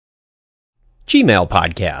Gmail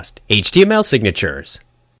Podcast, HTML Signatures.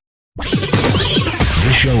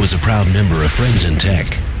 This show is a proud member of Friends in Tech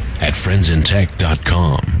at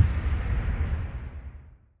friendsintech.com.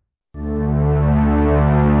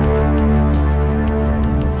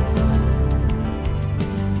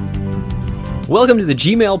 Welcome to the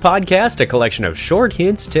Gmail Podcast, a collection of short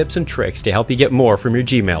hints, tips, and tricks to help you get more from your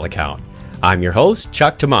Gmail account. I'm your host,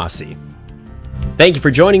 Chuck Tomasi. Thank you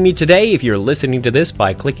for joining me today. If you're listening to this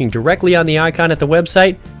by clicking directly on the icon at the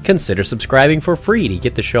website, consider subscribing for free to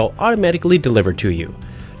get the show automatically delivered to you.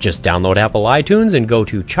 Just download Apple iTunes and go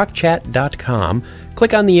to chuckchat.com.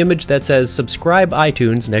 Click on the image that says Subscribe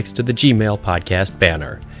iTunes next to the Gmail Podcast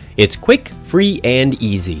banner. It's quick, free, and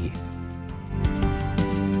easy.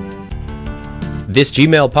 This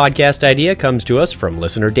Gmail Podcast idea comes to us from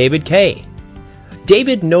listener David K.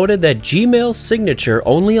 David noted that Gmail Signature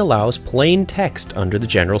only allows plain text under the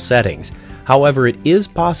general settings. However, it is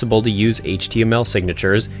possible to use HTML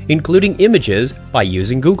signatures, including images, by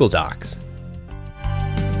using Google Docs.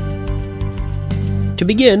 To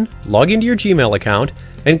begin, log into your Gmail account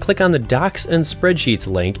and click on the Docs and Spreadsheets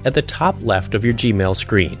link at the top left of your Gmail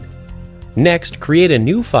screen. Next, create a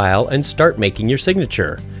new file and start making your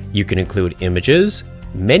signature. You can include images,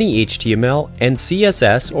 many HTML, and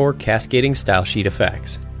CSS or cascading style sheet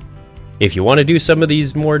effects. If you want to do some of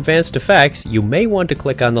these more advanced effects, you may want to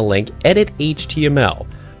click on the link Edit HTML.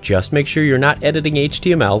 Just make sure you're not editing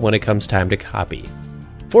HTML when it comes time to copy.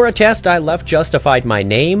 For a test, I left justified my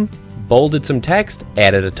name, bolded some text,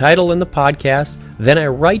 added a title in the podcast, then I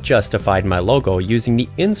right justified my logo using the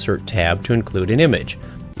Insert tab to include an image.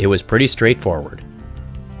 It was pretty straightforward.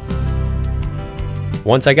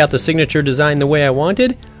 Once I got the signature designed the way I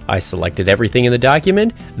wanted, I selected everything in the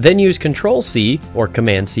document, then used Ctrl-C or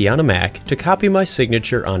Command-C on a Mac to copy my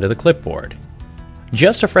signature onto the clipboard.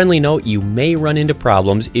 Just a friendly note, you may run into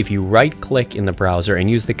problems if you right-click in the browser and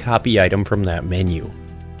use the copy item from that menu.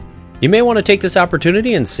 You may want to take this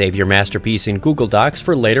opportunity and save your masterpiece in Google Docs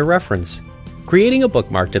for later reference. Creating a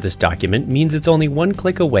bookmark to this document means it's only one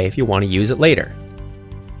click away if you want to use it later.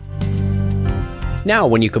 Now,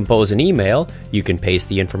 when you compose an email, you can paste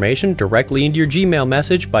the information directly into your Gmail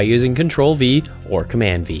message by using Ctrl-V or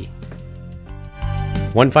Command-V.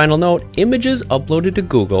 One final note, images uploaded to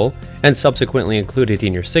Google and subsequently included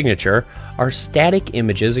in your signature are static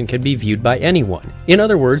images and can be viewed by anyone. In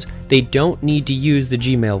other words, they don't need to use the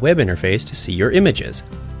Gmail web interface to see your images.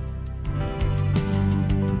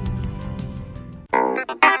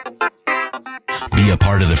 Be a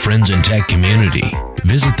part of the Friends in Tech community.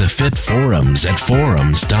 Visit the FIT forums at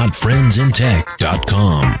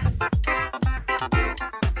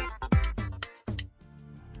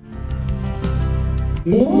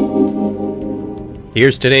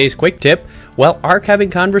Here's today's quick tip. While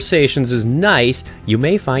archiving conversations is nice, you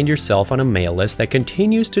may find yourself on a mail list that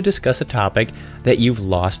continues to discuss a topic that you've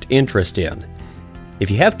lost interest in. If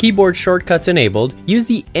you have keyboard shortcuts enabled, use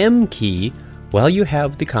the M key while you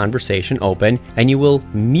have the conversation open, and you will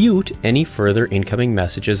mute any further incoming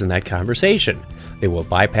messages in that conversation. They will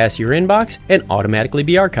bypass your inbox and automatically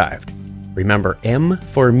be archived. Remember M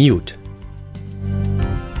for mute.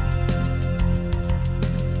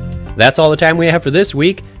 That's all the time we have for this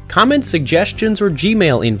week. Comments, suggestions, or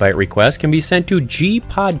Gmail invite requests can be sent to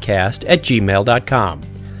gpodcast@gmail.com.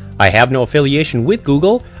 I have no affiliation with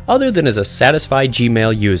Google other than as a satisfied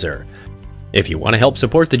Gmail user. If you want to help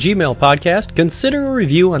support the Gmail Podcast, consider a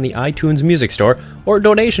review on the iTunes Music Store or a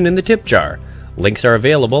donation in the tip jar. Links are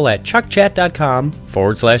available at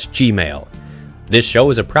chuckchat.com/Gmail. This show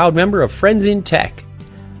is a proud member of Friends in Tech.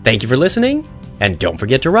 Thank you for listening, and don't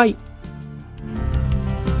forget to write.